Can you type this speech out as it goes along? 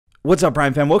What's up,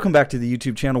 Prime fam? Welcome back to the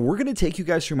YouTube channel. We're going to take you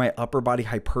guys through my upper body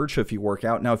hypertrophy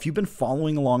workout. Now, if you've been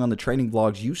following along on the training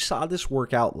vlogs, you saw this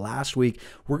workout last week.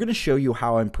 We're going to show you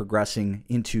how I'm progressing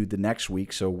into the next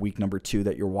week, so week number 2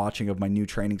 that you're watching of my new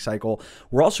training cycle.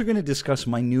 We're also going to discuss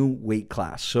my new weight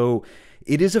class. So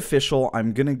it is official.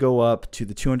 I'm going to go up to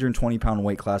the 220-pound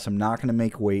weight class. I'm not going to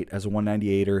make weight as a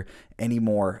 198er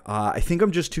anymore. I think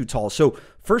I'm just too tall. So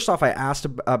first off, I asked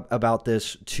about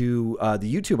this to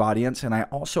the YouTube audience, and I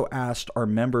also asked our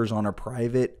members on our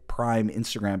private Prime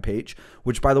Instagram page,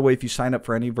 which, by the way, if you sign up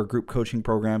for any of our group coaching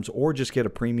programs or just get a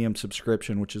premium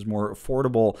subscription, which is more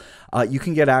affordable, you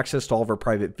can get access to all of our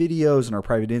private videos and our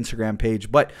private Instagram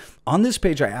page. But on this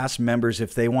page, I asked members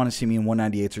if they want to see me in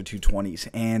 198s or 220s,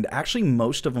 and actually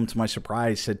most of them, to my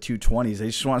surprise, said 220s. They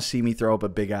just want to see me throw up a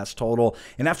big-ass total.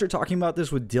 And after talking about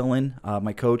this with Dylan,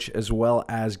 my coach, as well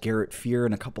as Garrett Fear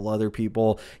and a couple other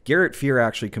people, Garrett Fear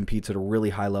actually competes at a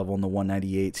really high level in the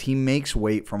 198s. He makes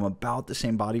weight from about the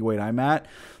same body weight I'm at,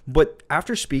 but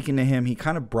after speaking to him, he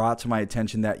kind of brought to my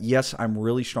attention that yes, I'm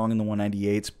really strong in the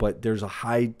 198s, but there's a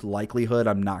high likelihood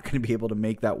I'm not going to be able to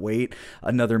make that weight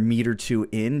another meet or two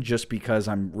in, just because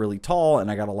I'm really tall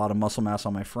and I got a lot of muscle mass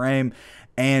on my frame.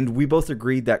 And we both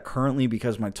agreed that currently,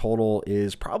 because my total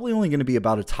is probably only going to be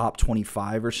about a top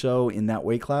 25 or so in that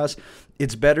weight class,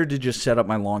 it's better to just set up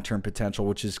my long-term potential,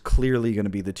 which is clearly going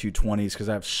to be the 220s, because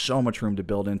I have so much room to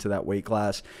build into that weight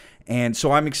class. And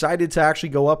so I'm excited to actually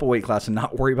go up a weight class and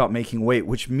not worry about making weight,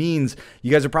 which means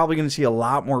you guys are probably going to see a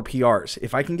lot more PRs.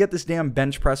 If I can get this damn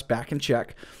bench press back in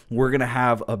check, we're going to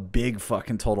have a big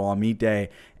fucking total on meet day.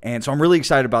 And so I'm really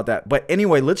excited about that. But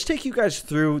anyway, let's take you guys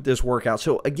through this workout.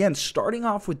 So again, starting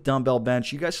off with dumbbell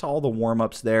bench, you guys saw all the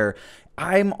warm-ups there.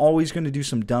 I'm always going to do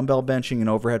some dumbbell benching and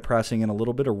overhead pressing and a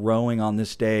little bit of rowing on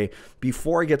this day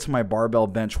before I get to my barbell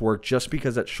bench work, just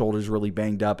because that shoulder's really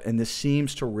banged up, and this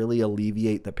seems to really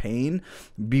alleviate the pain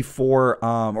before,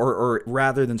 or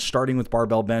rather than starting with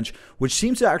barbell bench, which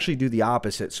seems to actually do the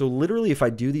opposite. So literally, if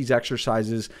I do these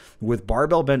exercises with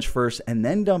barbell bench first and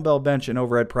then dumbbell bench and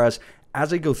overhead press,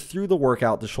 as I go through the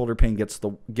workout, the shoulder pain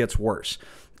gets worse.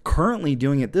 Currently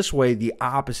doing it this way, the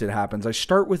opposite happens. I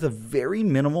start with a very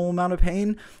minimal amount of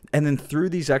pain, and then through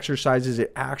these exercises,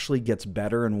 it actually gets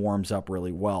better and warms up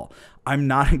really well. I'm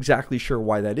not exactly sure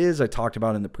why that is. I talked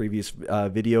about in the previous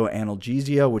video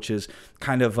analgesia, which is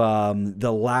kind of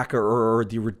the lack or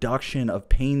the reduction of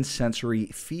pain sensory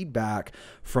feedback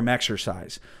from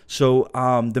exercise. So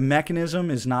the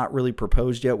mechanism is not really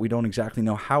proposed yet. We don't exactly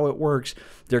know how it works.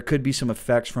 There could be some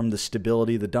effects from the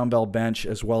stability, the dumbbell bench,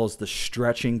 as well as the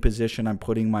stretching position I'm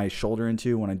putting my shoulder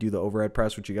into when I do the overhead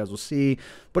press, which you guys will see,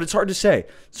 but it's hard to say.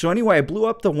 So anyway, I blew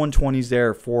up the 120s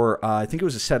there for, I think it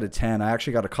was a set of 10. I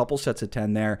actually got a couple sets of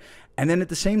 10 there. And then at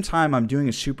the same time, I'm doing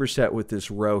a superset with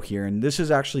this row here, and this is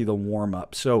actually the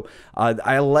warm-up. So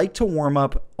I like to warm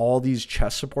up all these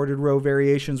chest-supported row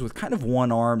variations with kind of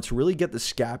one arm to really get the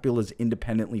scapulas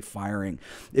independently firing.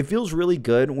 It feels really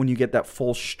good when you get that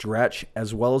full stretch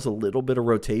as well as a little bit of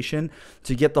rotation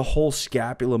to get the whole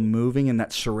scapula moving and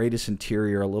that serratus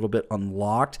anterior a little bit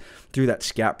unlocked through that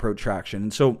scap protraction.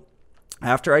 And so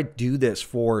after I do this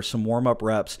for some warm-up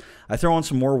reps, I throw on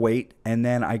some more weight, and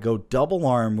then I go double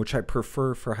arm, which I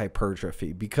prefer for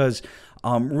hypertrophy, because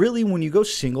really when you go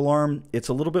single arm, it's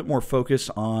a little bit more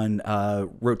focused on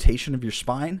rotation of your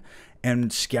spine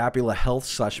and scapula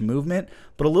health / movement,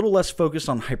 but a little less focused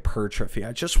on hypertrophy.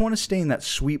 I just want to stay in that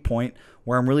sweet point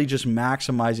where I'm really just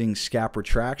maximizing scap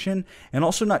retraction and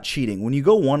also not cheating. When you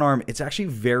go one arm, it's actually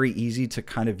very easy to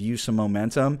kind of use some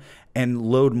momentum and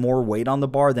load more weight on the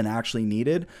bar than actually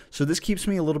needed. So this keeps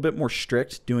me a little bit more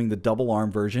strict doing the double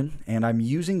arm version, and I'm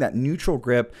using that neutral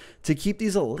grip to keep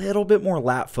these a little bit more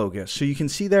lat focused. So you can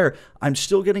see there, I'm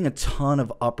still getting a ton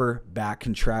of upper back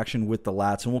contraction with the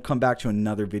lats, and we'll come back to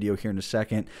another video here in a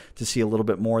second to see a little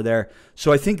bit more there.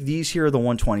 So I think these here are the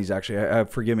 120s actually.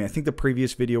 Forgive me, I think the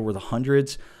previous video were the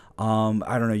 100s.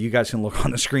 I don't know. You guys can look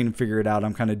on the screen and figure it out.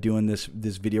 I'm kind of doing this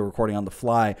video recording on the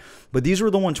fly. But these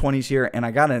were the 120s here, and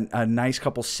I got a nice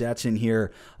couple sets in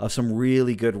here of some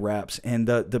really good reps. And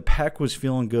the pec was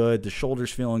feeling good. The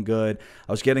shoulders feeling good.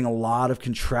 I was getting a lot of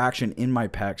contraction in my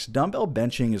pecs. Dumbbell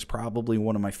benching is probably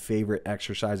one of my favorite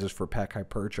exercises for pec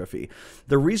hypertrophy.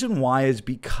 The reason why is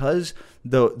because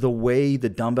the way the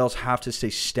dumbbells have to stay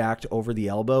stacked over the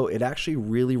elbow, it actually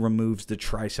really removes the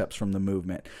triceps from the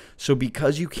movement. So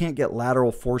because you can't can't get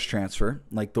lateral force transfer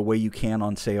like the way you can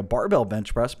on, say, a barbell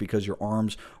bench press because your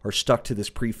arms are stuck to this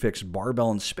prefixed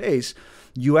barbell in space,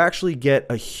 you actually get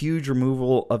a huge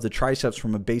removal of the triceps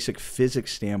from a basic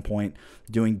physics standpoint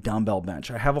doing dumbbell bench.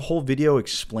 I have a whole video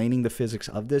explaining the physics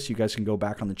of this. You guys can go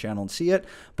back on the channel and see it,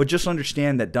 but just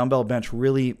understand that dumbbell bench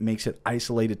really makes it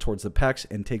isolated towards the pecs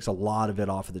and takes a lot of it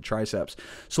off of the triceps.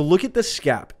 So look at the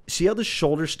scap. See how the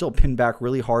shoulder's still pinned back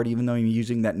really hard even though I'm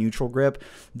using that neutral grip?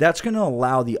 That's going to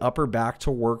allow the upper back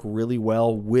to work really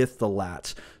well with the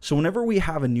lats. So whenever we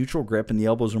have a neutral grip and the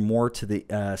elbows are more to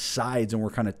the sides and we're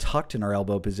kind of tucked in our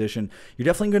elbow position, you're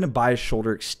definitely going to buy a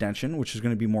shoulder extension, which is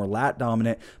going to be more lat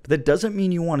dominant, but that doesn't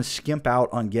mean you want to skimp out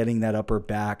on getting that upper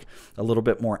back a little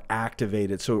bit more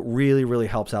activated. So it really, really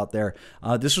helps out there.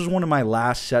 This was one of my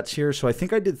last sets here. So I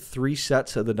think I did 3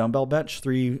 sets of the dumbbell bench,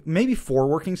 3, maybe 4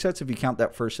 working sets if you count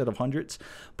that first set of hundreds.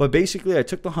 But basically I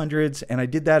took the hundreds and I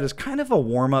did that as kind of a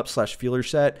warm-up / feeler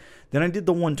set. Then I did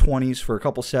the 120s for a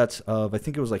couple sets of, I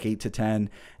think it was like 8 to 10.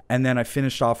 And then I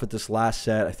finished off with this last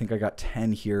set. I think I got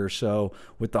 10 here or so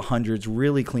with the hundreds,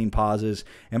 really clean pauses.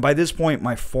 And by this point,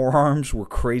 my forearms were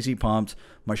crazy pumped.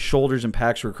 My shoulders and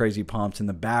pecs were crazy pumped, and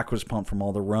the back was pumped from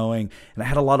all the rowing, and I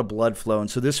had a lot of blood flow, and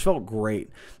so this felt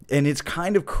great. And it's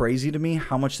kind of crazy to me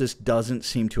how much this doesn't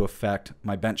seem to affect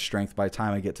my bench strength by the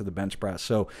time I get to the bench press.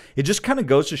 So it just kind of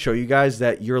goes to show you guys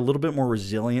that you're a little bit more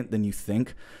resilient than you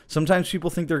think. Sometimes people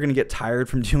think they're going to get tired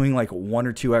from doing like 1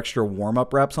 or 2 extra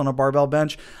warm-up reps on a barbell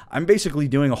bench. I'm basically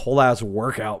doing a whole ass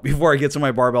workout before I get to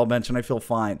my barbell bench, and I feel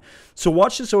fine. So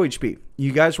watch this OHP.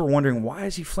 You guys were wondering, why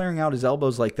is he flaring out his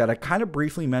elbows like that? I kind of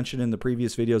briefly mentioned in the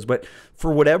previous videos, but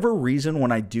for whatever reason,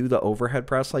 when I do the overhead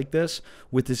press like this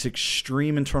with this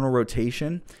extreme internal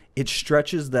rotation, it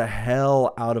stretches the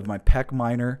hell out of my pec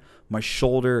minor, my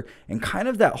shoulder, and kind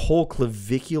of that whole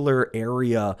clavicular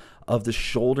area of the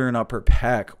shoulder and upper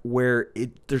pec where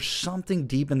there's something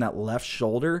deep in that left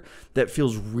shoulder that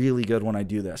feels really good when I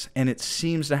do this. And it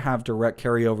seems to have direct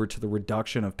carryover to the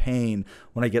reduction of pain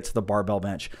when I get to the barbell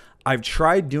bench. I've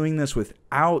tried doing this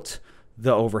without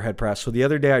the overhead press. So the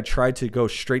other day I tried to go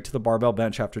straight to the barbell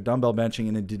bench after dumbbell benching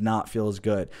and it did not feel as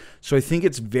good. So I think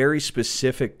it's very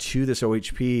specific to this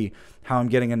OHP how I'm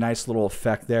getting a nice little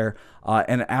effect there.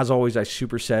 And as always, I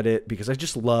superset it because I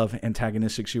just love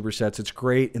antagonistic supersets. It's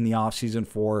great in the off season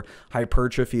for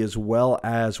hypertrophy as well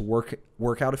as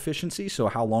workout efficiency, so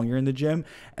how long you're in the gym.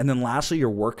 And then lastly, your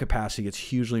work capacity gets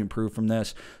hugely improved from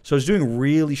this. So I was doing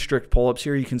really strict pull-ups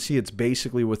here. You can see it's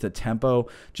basically with the tempo,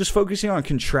 just focusing on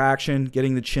contraction,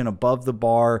 getting the chin above the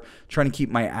bar, trying to keep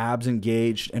my abs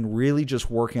engaged, and really just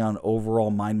working on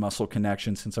overall mind-muscle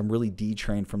connection since I'm really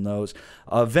detrained from those.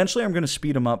 Eventually, I'm going to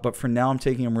speed them up, but for now, I'm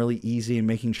taking them really easy and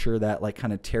making sure that like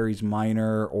kind of teres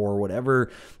minor or whatever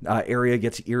area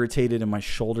gets irritated in my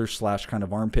shoulder / kind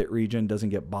of armpit region doesn't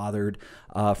get bothered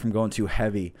from going too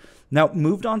heavy. Now,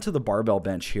 moved on to the barbell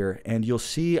bench here, and you'll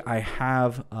see I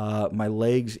have my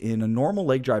legs in a normal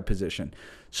leg drive position.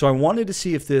 So I wanted to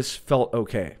see if this felt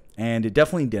okay, and it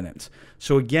definitely didn't.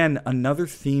 So again, another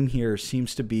theme here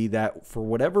seems to be that for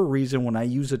whatever reason, when I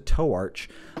use a toe arch,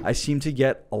 I seem to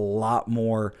get a lot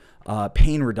more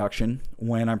pain reduction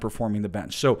when I'm performing the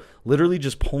bench. So literally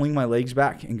just pulling my legs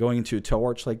back and going into a toe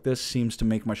arch like this seems to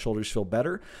make my shoulders feel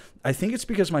better. I think it's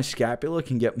because my scapula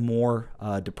can get more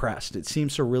depressed. It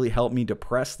seems to really help me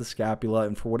depress the scapula,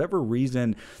 and for whatever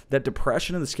reason, that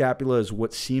depression of the scapula is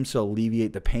what seems to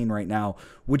alleviate the pain right now,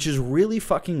 which is really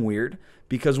fucking weird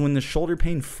because when the shoulder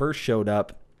pain first showed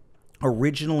up,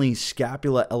 originally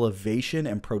scapula elevation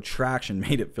and protraction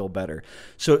made it feel better.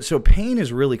 So pain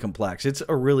is really complex. It's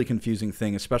a really confusing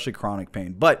thing, especially chronic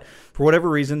pain. But for whatever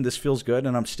reason, this feels good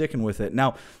and I'm sticking with it.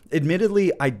 Now,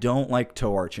 admittedly, I don't like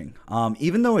toe arching.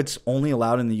 Even though it's only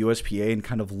allowed in the USPA and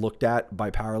kind of looked at by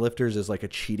powerlifters as like a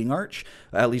cheating arch,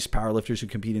 at least powerlifters who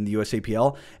compete in the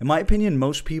USAPL, in my opinion,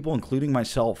 most people, including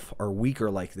myself, are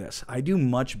weaker like this. I do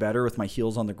much better with my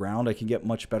heels on the ground. I can get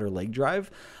much better leg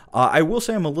drive. I will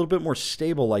say I'm a little bit more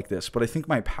stable like this, but I think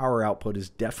my power output is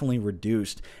definitely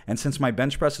reduced. And since my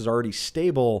bench press is already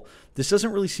stable, this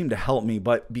doesn't really seem to help me,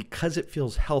 but because it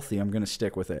feels healthy, I'm going to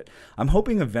stick with it. I'm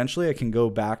hoping eventually I can go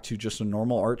back to just a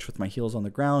normal arch with my heels on the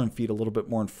ground and feet a little bit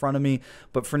more in front of me.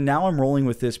 But for now, I'm rolling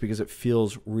with this because it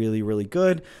feels really, really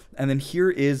good. And then here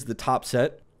is the top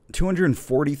set.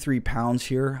 243 pounds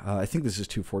here. I think this is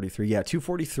 243. Yeah,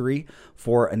 243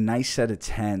 for a nice set of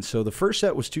 10. So the first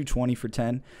set was 220 for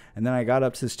 10, and then I got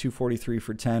up to this 243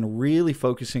 for 10, really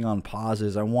focusing on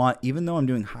pauses. I want, even though I'm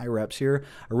doing high reps here,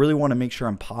 I really want to make sure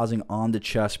I'm pausing on the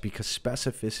chest because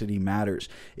specificity matters.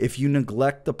 If you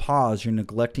neglect the pause, you're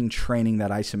neglecting training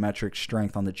that isometric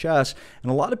strength on the chest.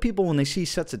 And a lot of people, when they see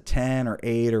sets of 10 or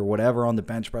 8 or whatever on the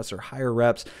bench press or higher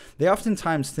reps, they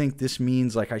oftentimes think this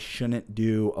means like I shouldn't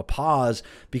do a pause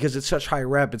because it's such high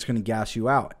rep, it's going to gas you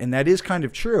out. And that is kind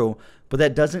of true, but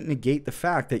that doesn't negate the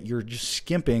fact that you're just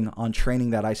skimping on training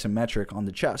that isometric on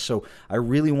the chest. So I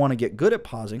really want to get good at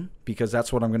pausing because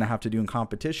that's what I'm going to have to do in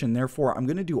competition. Therefore, I'm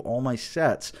going to do all my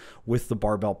sets with the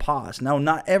barbell pause. Now,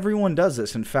 not everyone does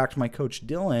this. In fact, my coach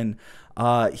Dylan,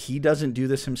 he doesn't do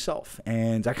this himself.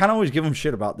 And I kind of always give him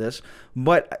shit about this,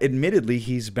 but admittedly,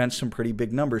 he's benched some pretty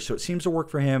big numbers. So it seems to work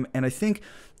for him. And I think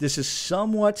this is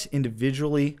somewhat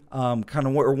individually kind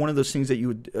of one of those things that you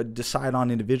would decide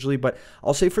on individually. But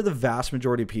I'll say for the vast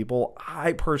majority of people,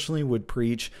 I personally would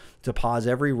preach to pause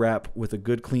every rep with a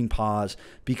good clean pause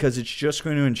because it's just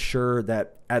going to ensure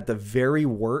that at the very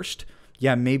worst,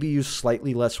 yeah, maybe use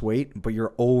slightly less weight, but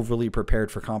you're overly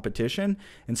prepared for competition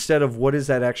instead of what is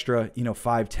that extra,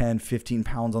 5, 10, 15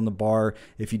 pounds on the bar.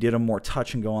 If you did a more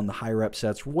touch and go on the high rep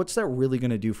sets, what's that really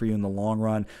going to do for you in the long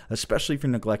run, especially if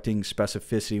you're neglecting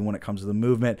specificity when it comes to the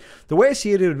movement? The way I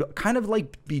see it, it would kind of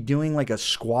like be doing like a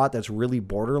squat that's really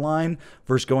borderline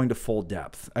versus going to full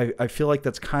depth. I feel like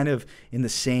that's kind of in the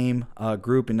same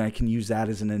group, and I can use that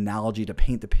as an analogy to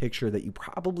paint the picture that you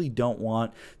probably don't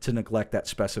want to neglect that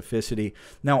specificity.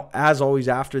 Now, as always,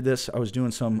 after this, I was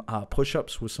doing some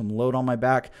push-ups with some load on my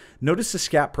back. Notice the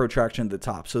scap protraction at the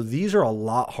top. So these are a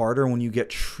lot harder when you get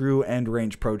true end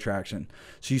range protraction.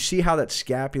 So you see how that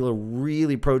scapula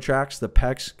really protracts, the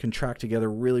pecs contract together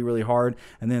really, really hard,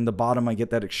 and then the bottom I get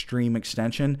that extreme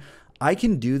extension. I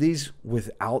can do these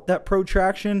without that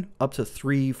protraction up to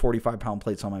 3 45-pound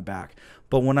plates on my back.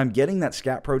 But when I'm getting that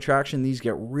scap protraction, these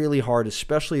get really hard,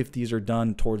 especially if these are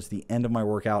done towards the end of my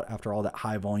workout after all that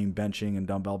high volume benching and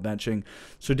dumbbell benching.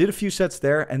 So did a few sets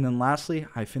there. And then lastly,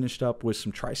 I finished up with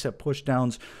some tricep push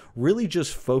downs, really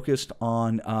just focused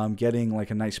on getting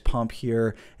like a nice pump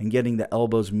here and getting the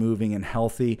elbows moving and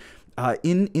healthy.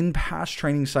 In past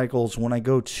training cycles, when I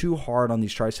go too hard on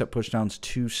these tricep push downs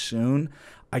too soon,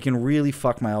 I can really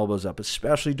fuck my elbows up,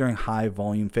 especially during high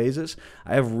volume phases.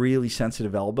 I have really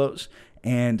sensitive elbows,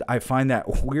 and I find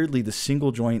that weirdly the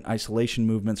single joint isolation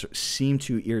movements seem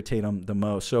to irritate them the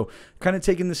most. So kind of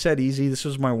taking the set easy. This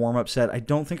was my warm-up set. I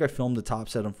don't think I filmed the top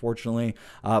set, unfortunately,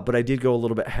 but I did go a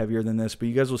little bit heavier than this. But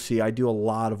you guys will see I do a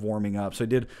lot of warming up. So I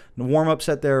did the warm-up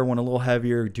set there, went a little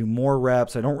heavier, do more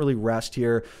reps. I don't really rest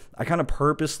here. I kind of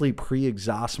purposely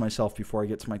pre-exhaust myself before I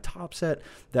get to my top set.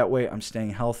 That way I'm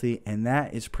staying healthy, and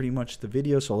that is pretty much the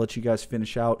video. So I'll let you guys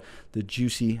finish out the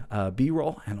juicy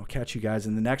B-roll, and I'll catch you guys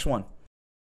in the next one.